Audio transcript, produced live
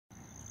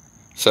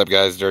What's up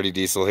guys, Dirty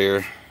Diesel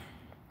here.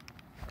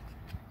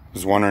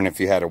 Was wondering if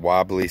you had a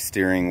wobbly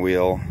steering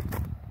wheel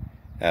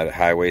at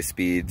highway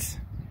speeds.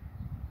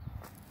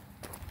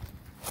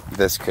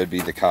 This could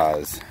be the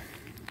cause.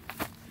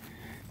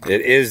 It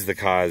is the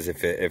cause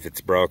if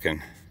it's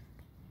broken.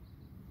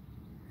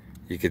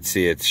 You could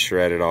see it's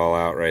shredded all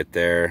out right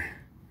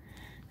there.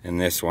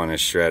 And this one is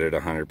shredded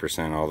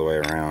 100% all the way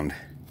around.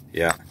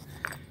 Yeah,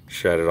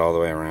 shredded all the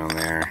way around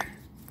there.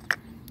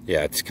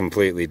 Yeah, it's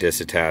completely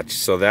disattached.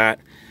 So that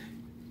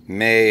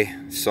may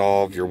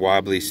solve your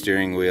wobbly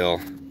steering wheel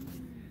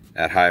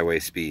at highway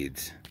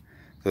speeds.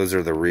 Those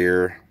are the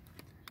rear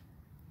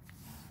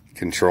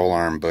control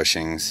arm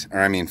bushings, or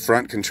I mean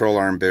front control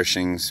arm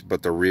bushings,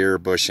 but the rear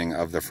bushing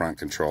of the front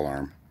control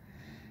arm.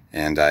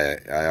 And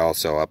I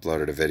also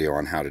uploaded a video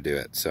on how to do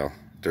it. So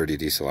Dirty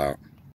Diesel out.